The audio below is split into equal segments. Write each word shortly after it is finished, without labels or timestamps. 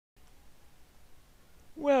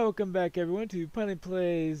Welcome back everyone to Pineleaf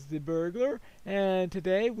Plays the Burglar, and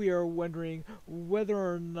today we are wondering whether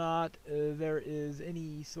or not there is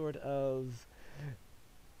any sort of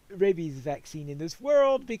rabies vaccine in this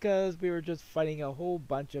world, because we were just fighting a whole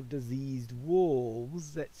bunch of diseased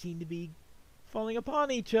wolves that seem to be falling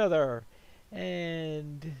upon each other.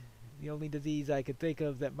 And the only disease I could think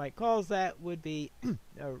of that might cause that would be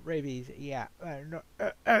rabies. Yeah.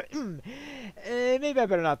 Maybe I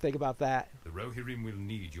better not think about that. The Rohirrim will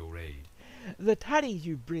need your aid. The tidings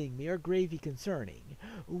you bring me are gravely concerning.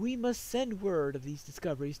 We must send word of these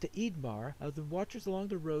discoveries to Idmar of the watchers along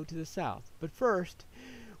the road to the south. But first,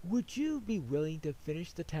 would you be willing to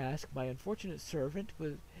finish the task my unfortunate servant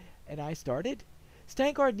and I started?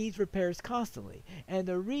 Stangard needs repairs constantly, and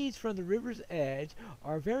the reeds from the river's edge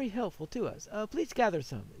are very helpful to us. Please gather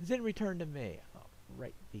some, then return to me. Oh,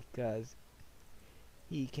 right, because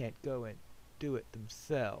he can't go and do it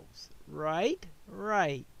themselves. Right?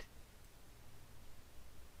 Right.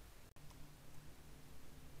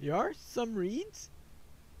 There are some reeds.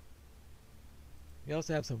 We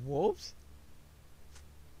also have some wolves.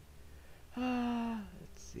 Let's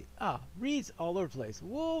see. Reeds all over the place.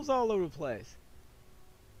 Wolves all over the place.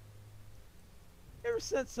 Ever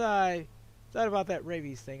since I thought about that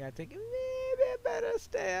rabies thing, I think maybe I better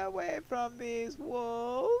stay away from these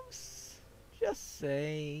wolves. Just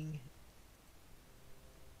saying.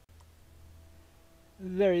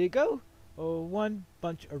 There you go. One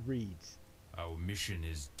bunch of reeds. Our mission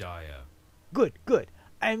is dire. Good, good.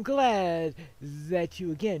 I am glad that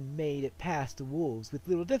you again made it past the wolves with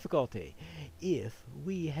little difficulty. If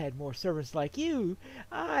we had more servants like you,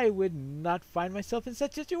 I would not find myself in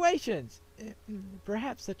such situations.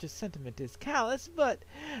 Perhaps such a sentiment is callous, but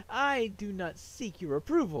I do not seek your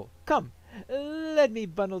approval. Come, let me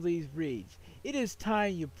bundle these reeds. It is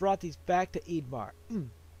time you brought these back to Idmar.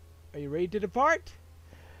 Are you ready to depart?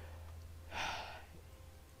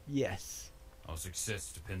 Yes. Our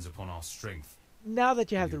success depends upon our strength. Now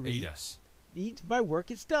that you have Will the you aid reeds, us? my work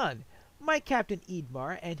is done. My captain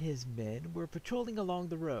Idmar and his men were patrolling along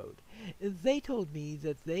the road. They told me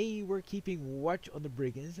that they were keeping watch on the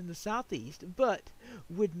brigands in the southeast, but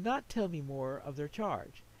would not tell me more of their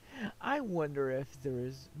charge. I wonder if there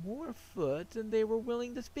is more afoot than they were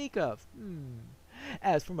willing to speak of.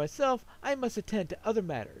 As for myself, I must attend to other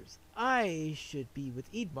matters. I should be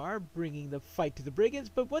with Idmar, bringing the fight to the brigands,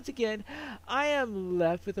 but once again, I am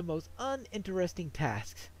left with the most uninteresting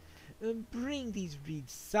tasks. Bring these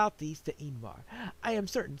reeds southeast to Idmar. I am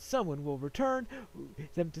certain someone will return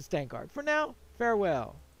them to Stangard. For now,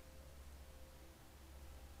 farewell.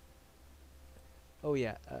 Oh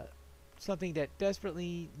yeah, something that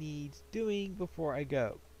desperately needs doing before I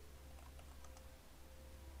go.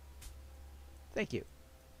 Thank you.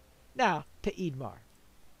 Now, to Idmar.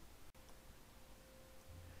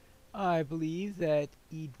 I believe that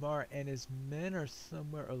Idmar and his men are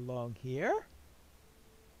somewhere along here.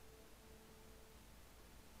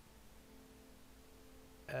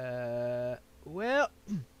 Well...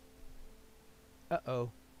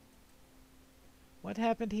 Uh-oh. What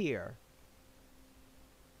happened here?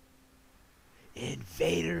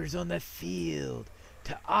 Invaders on the field!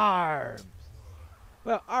 To arms!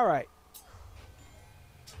 Well, alright.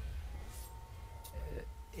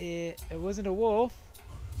 It wasn't a wolf.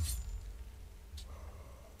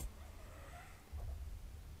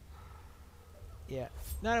 Yeah,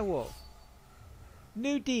 not a wolf.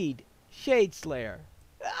 New deed. Shade Slayer.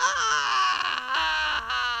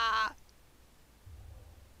 Ah!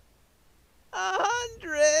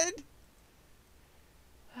 100!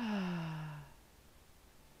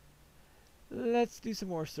 Let's do some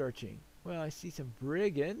more searching. Well, I see some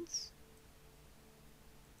brigands.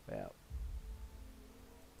 Well,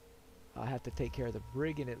 I'll have to take care of the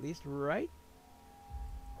brigand at least, right?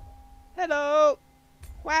 Hello!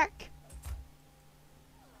 Whack!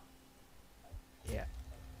 Yeah.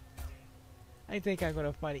 I think I'm going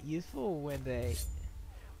to find it useful when they...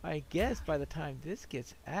 I guess by the time this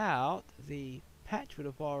gets out, the patch would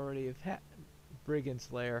have already have had Brigand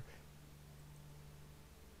Slayer.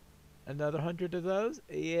 Another 100 of those?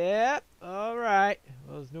 Yep. Alright.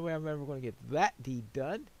 Well, there's no way I'm ever going to get that deed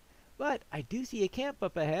done. But I do see a camp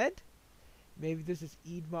up ahead. Maybe this is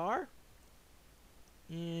Idmar.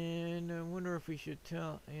 And I wonder if we should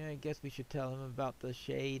tell... Yeah, I guess we should tell him about the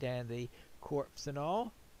shade and the corpse and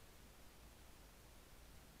all.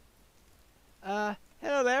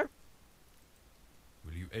 Hello there.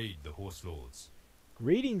 Will you aid the Horse Lords?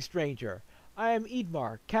 Greetings, stranger. I am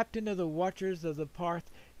Idmar, captain of the Watchers of the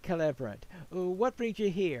Parth Celebrant. What brings you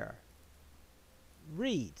here?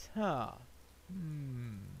 Reeds, huh?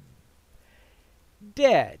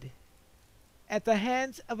 Dead. at the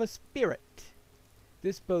hands of a spirit.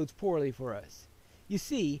 This bodes poorly for us. You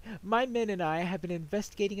see, my men and I have been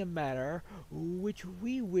investigating a matter which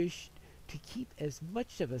we wish to keep as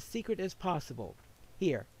much of a secret as possible.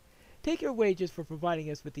 Here, take your wages for providing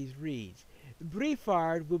us with these reeds.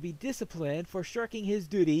 Briefard will be disciplined for shirking his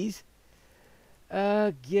duties.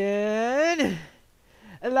 Again.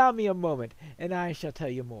 Allow me a moment, and I shall tell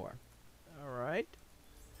you more. All right.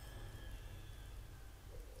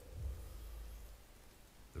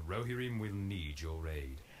 The Rohirrim will need your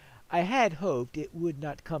aid. I had hoped it would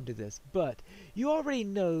not come to this, but you already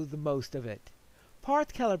know the most of it.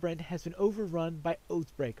 Parth Celebrant has been overrun by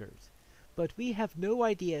Oathbreakers, but we have no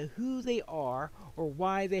idea who they are or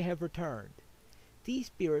why they have returned. These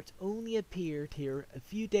spirits only appeared here a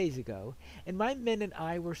few days ago, and my men and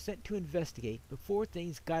I were sent to investigate before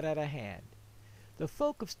things got out of hand. The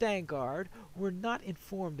folk of Stangard were not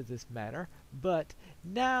informed of this matter, but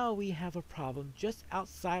now we have a problem just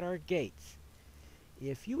outside our gates.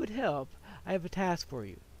 If you would help, I have a task for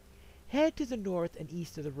you. Head to the north and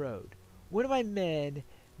east of the road. One of my men,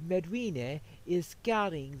 Medwine, is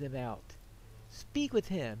scouting them out. Speak with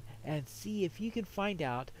him and see if you can find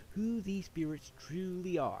out who these spirits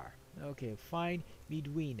truly are. Okay, find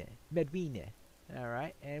Medwine.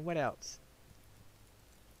 Alright, and what else?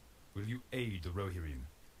 Will you aid the Rohirrim?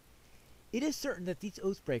 It is certain that these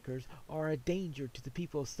Oathbreakers are a danger to the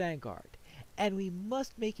people of Stangard, and we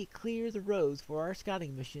must make it clear the roads for our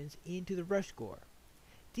scouting missions into the Rushgore.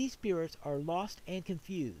 These spirits are lost and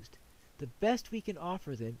confused. The best we can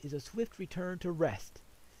offer them is a swift return to rest.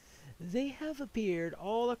 They have appeared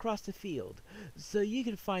all across the field, so you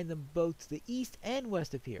can find them both to the east and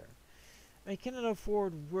west of here. I cannot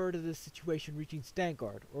afford word of this situation reaching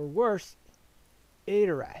Stangard, or worse,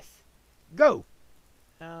 Aedoras. Go!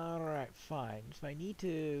 Alright, fine. So I need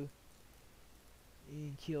to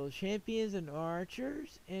kill champions and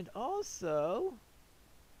archers, and also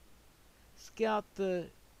scout the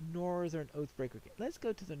northern Oathbreaker camp. Let's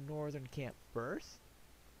go to the northern camp first.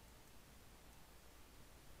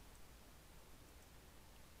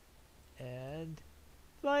 And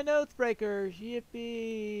find Oathbreakers!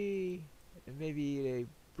 Yippee! And maybe a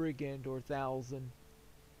brigand or 1,000.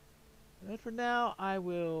 But for now, I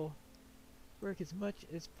will work as much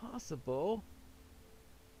as possible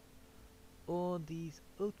on these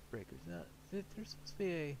Oathbreakers. Now, there's supposed to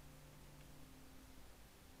be a...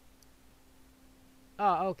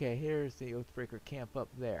 Ah, okay, here's the Oathbreaker camp up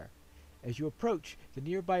there. As you approach the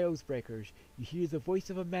nearby Oathbreakers, you hear the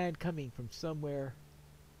voice of a man coming from somewhere.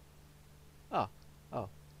 Oh.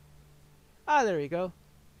 Ah, there you go.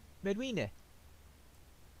 Medwine.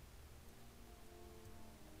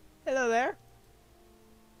 Hello there.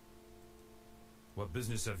 What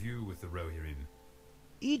business have you with the Rohirrim?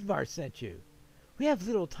 Eadmar sent you. We have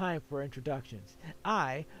little time for introductions.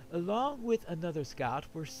 I, along with another scout,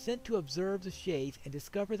 were sent to observe the shades and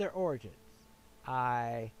discover their origins.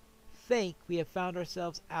 I think we have found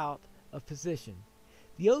ourselves out of position.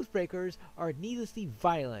 The Oathbreakers are needlessly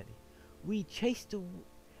violent.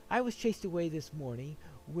 I was chased away this morning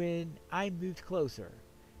when I moved closer.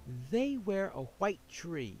 They wear a white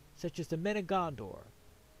tree, such as the men of Gondor.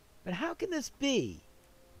 But how can this be?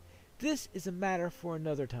 This is a matter for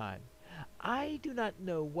another time. I do not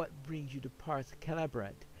know what brings you to Parth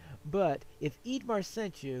Celebrant, but if Eadmar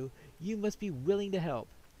sent you, you must be willing to help.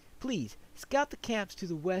 Please, scout the camps to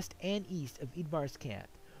the west and east of Eadmar's camp.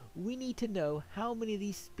 We need to know how many of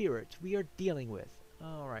these spirits we are dealing with.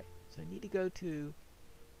 Alright, so I need to go to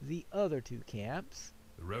the other two camps.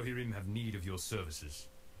 The Rohirrim have need of your services.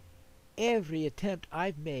 Every attempt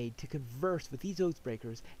I've made to converse with these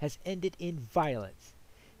Oathbreakers has ended in violence.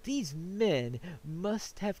 These men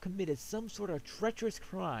must have committed some sort of treacherous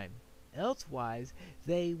crime, elsewise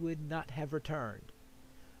they would not have returned.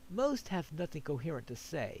 Most have nothing coherent to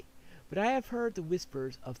say, but I have heard the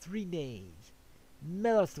whispers of 3 names: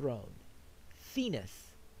 Melathrone,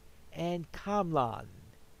 Phoenix, and Kamlan.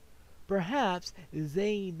 Perhaps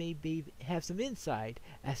they may have some insight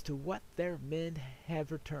as to what their men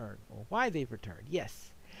have returned, or why they've returned.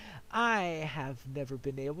 Yes, I have never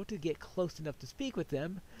been able to get close enough to speak with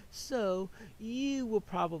them, so you will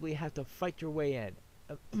probably have to fight your way in.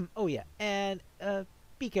 Oh yeah, and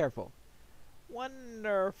be careful.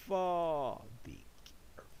 Wonderful. Be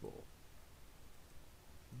careful.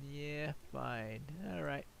 Yeah, fine.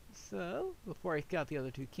 Alright. So, before I scout the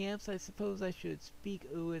other 2 camps, I suppose I should speak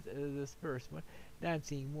with this first one. Now I'm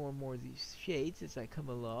seeing more and more of these shades as I come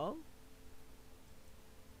along.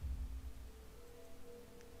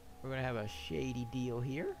 We're going to have a shady deal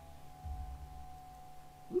here.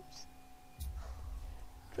 Oops.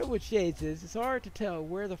 trouble with shades is it's hard to tell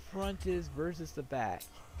where the front is versus the back.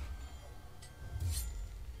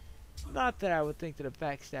 Not that I would think that a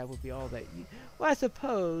backstab would be all that well, I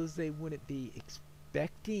suppose they wouldn't be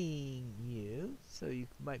expecting you, so you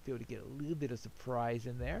might be able to get a little bit of surprise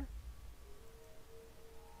in there.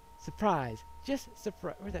 Surprise. Just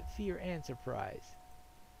surprise. Or that fear and surprise.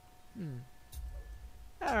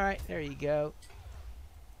 Alright, there you go.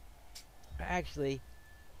 Actually,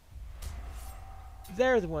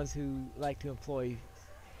 they're the ones who like to employ...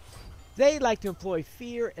 They like to employ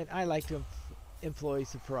fear, and I like to employ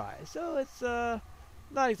surprise. So it's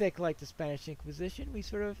not exactly like the Spanish Inquisition. We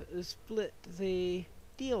sort of split the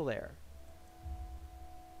deal there.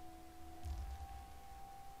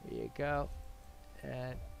 There you go.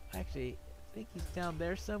 And actually, I think he's down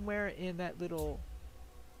there somewhere in that little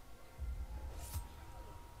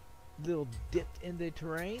dip in the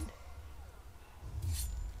terrain.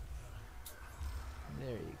 There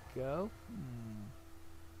you go.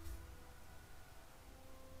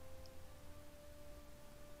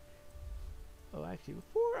 Oh, actually,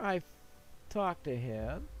 before I talk to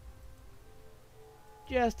him,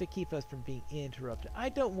 just to keep us from being interrupted, I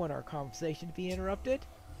don't want our conversation to be interrupted,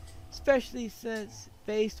 especially since,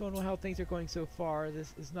 based on how things are going so far,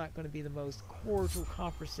 this is not going to be the most cordial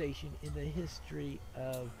conversation in the history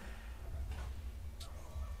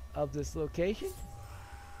of this location.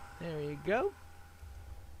 There you go.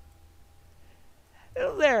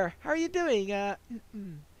 Hello there. How are you doing? Where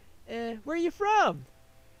are you from?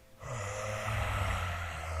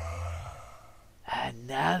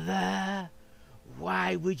 Another?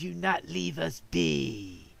 Why would you not leave us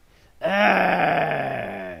be?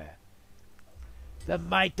 The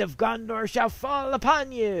might of Gondor shall fall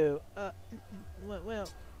upon you. Well,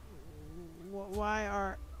 why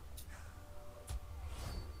are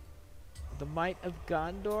the might of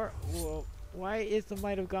Gondor? Well, why is the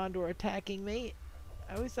might of Gondor attacking me?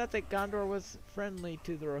 I always thought that Gondor was friendly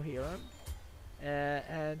to the Rohirrim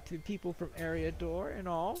and to people from Eriador and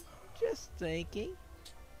all. Just thinking.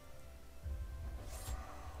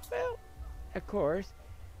 Well, of course,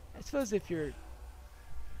 I suppose if you're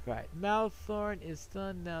right, Malthorn is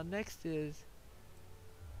done. Now next is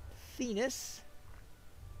Venus.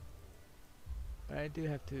 I do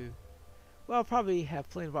have to. Well, I'll probably have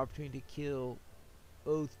plenty of opportunity to kill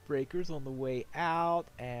Oathbreakers on the way out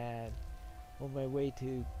and on my way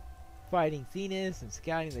to fighting Venus and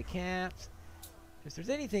scouting the camps. If there's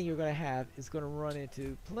anything you're going to have, it's going to run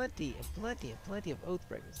into plenty and plenty and plenty of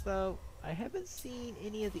Oathbreakers. Though, I haven't seen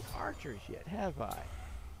any of the archers yet, have I?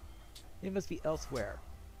 They must be elsewhere.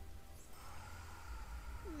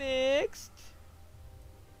 Next!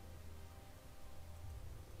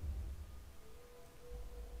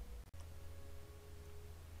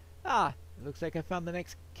 Ah, it looks like I found the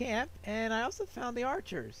next camp, and I also found the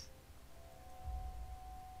archers.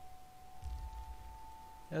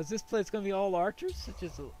 Now, is this place going to be all archers, such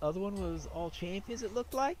as the other one was all champions, it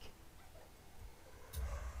looked like?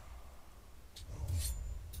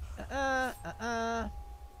 But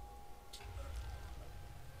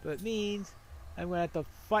it means I'm going to have to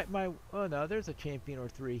fight my... Oh no, there's a champion or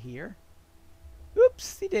three here.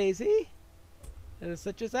 Oopsie daisy.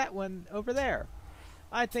 Such as that one over there.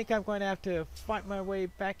 I think I'm going to have to fight my way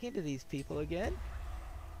back into these people again.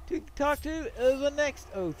 To talk to the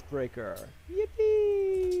next Oathbreaker.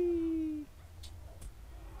 Yippee!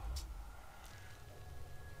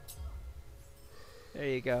 There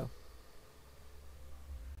you go.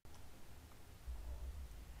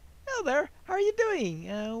 Hello there. How are you doing?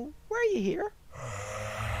 Where are you here?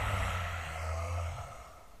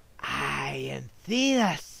 I am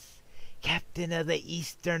Theus, Captain of the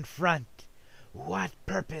Eastern Front. What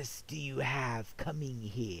purpose do you have coming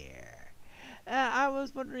here? I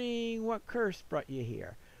was wondering what curse brought you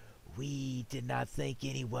here. We did not think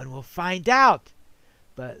anyone will find out,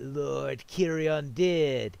 but Lord Kirion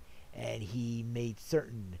did, and he made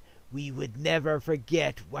certain we would never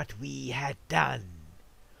forget what we had done.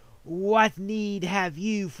 What need have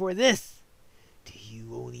you for this? Do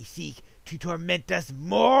you only seek to torment us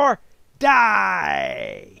more?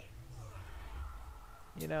 Die!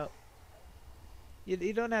 You know,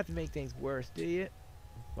 you don't have to make things worse, do you?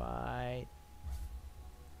 Fine.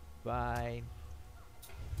 Fine.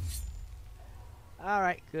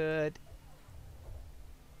 Alright, good.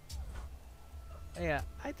 Yeah,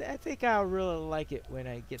 I think I'll really like it when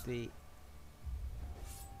I get the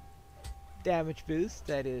damage boost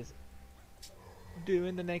that is due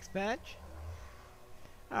in the next match.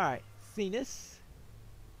 Alright, Venus.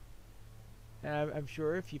 I'm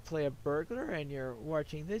sure if you play a burglar and you're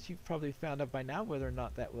watching this, you've probably found out by now whether or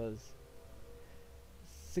not that was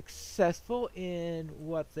successful in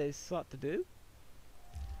what they sought to do.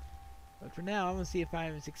 But for now, I'm going to see if I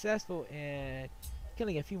am successful in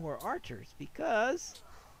killing a few more archers, because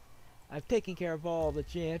I've taken care of all the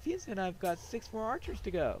champions and I've got 6 more archers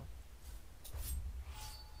to go.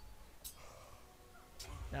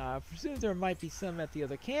 Now, I presume there might be some at the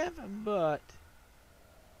other camp, but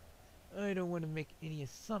I don't want to make any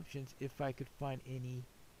assumptions if I could find any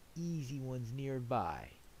easy ones nearby.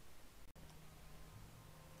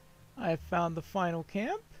 I have found the final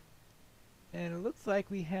camp, and it looks like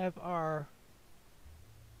we have our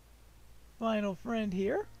final friend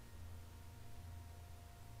here.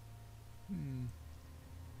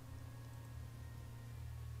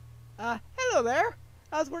 Hello there.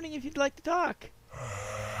 I was wondering if you'd like to talk.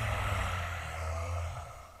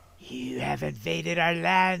 You have invaded our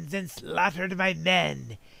lands and slaughtered my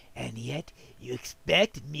men, and yet you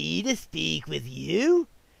expect me to speak with you?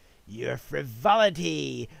 Your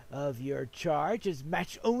frivolity of your charge is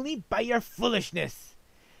matched only by your foolishness.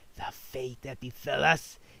 The fate that befell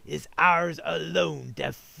us is ours alone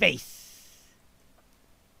to face.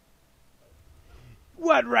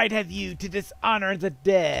 What right have you to dishonor the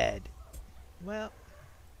dead? Well,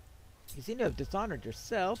 you seem to have dishonored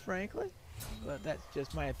yourself, frankly. But that's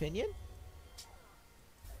just my opinion.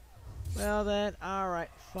 Well then, alright,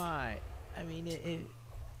 fine. I mean,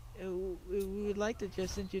 we would like to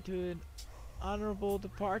just send you to an honorable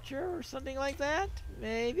departure or something like that,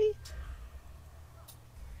 maybe?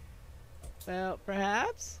 Well,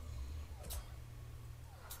 perhaps?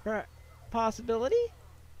 Possibility?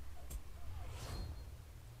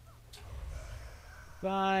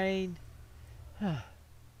 Fine. I'm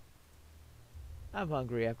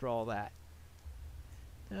hungry after all that.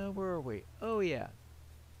 Where are we? Oh, yeah.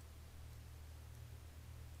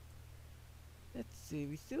 Let's see.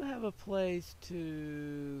 We still have a place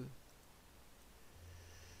to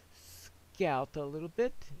scout a little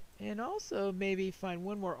bit. And also maybe find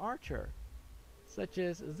one more archer. Such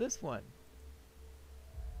as this one.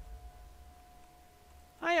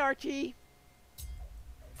 Hi, Archie.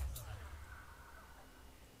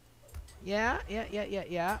 Yeah.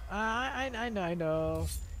 I know.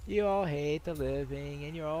 You all hate the living,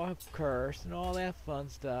 and you're all cursed, and all that fun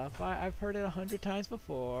stuff. I've heard it 100 times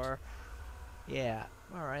before. Yeah.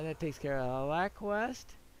 Alright, that takes care of that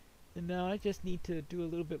quest. And now I just need to do a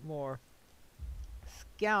little bit more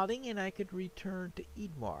scouting, and I could return to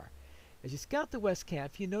Idmar. As you scout the west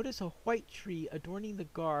camp, you notice a white tree adorning the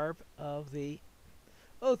garb of the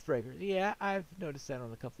Oathbreakers. Yeah, I've noticed that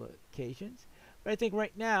on a couple of occasions. But I think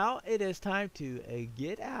right now, it is time to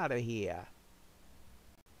get out of here.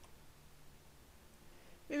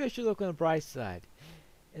 Maybe I should look on the bright side.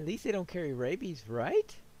 At least they don't carry rabies,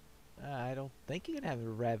 right? I don't think you can have a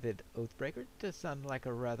rabid Oathbreaker. It does sound like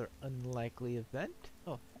a rather unlikely event.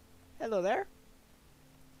 Oh, hello there.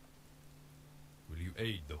 Will you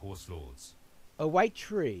aid the Horse Lords? A white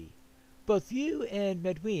tree. Both you and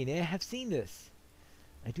Medwin have seen this.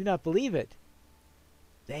 I do not believe it.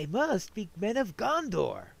 They must be men of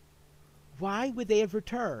Gondor. Why would they have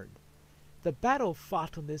returned? The battle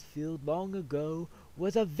fought on this field long ago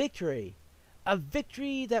was a victory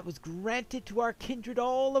that was granted to our kindred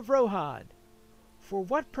all of Rohan. For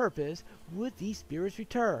what purpose would these spirits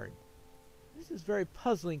return? This is very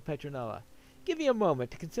puzzling, Petronella. Give me a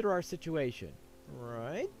moment to consider our situation.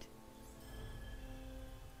 Right?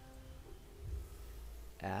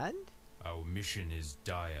 And? Our mission is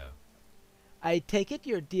dire. I take it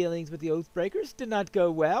your dealings with the Oathbreakers did not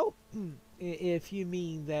go well? If you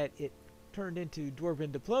mean that it turned into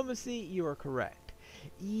dwarven diplomacy, you are correct.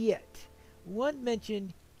 Yet, one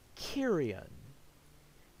mentioned Kyrian.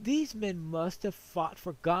 These men must have fought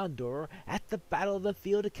for Gondor at the Battle of the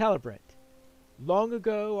Field of Celebrant. Long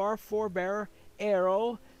ago, our forebear,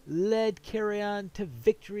 Errol, led Kyrian to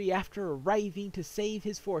victory after arriving to save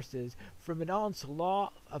his forces from an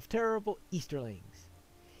onslaught of terrible Easterlings.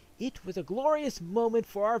 It was a glorious moment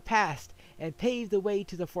for our past and paved the way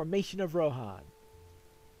to the formation of Rohan.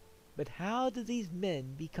 But how did these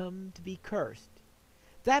men become to be cursed?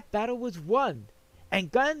 That battle was won,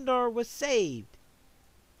 and Gondor was saved.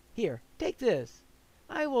 Here, take this.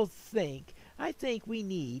 I think we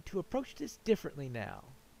need to approach this differently now.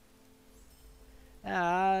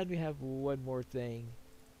 And we have one more thing.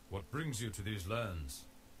 What brings you to these lands?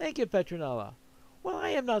 Thank you, Petronella. While I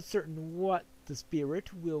am not certain what the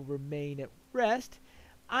spirit will remain at rest,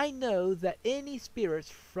 I know that any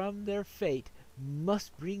spirits from their fate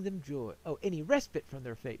must bring them joy. Oh, any respite from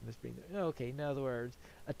their fate must bring them. Okay, in other words,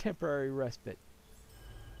 a temporary respite.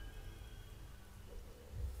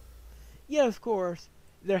 Yet, of course,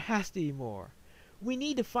 there has to be more. We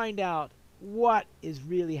need to find out what is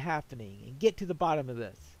really happening and get to the bottom of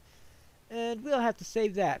this. And we'll have to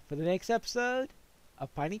save that for the next episode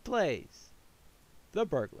of Piney Plays The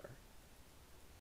Burglar.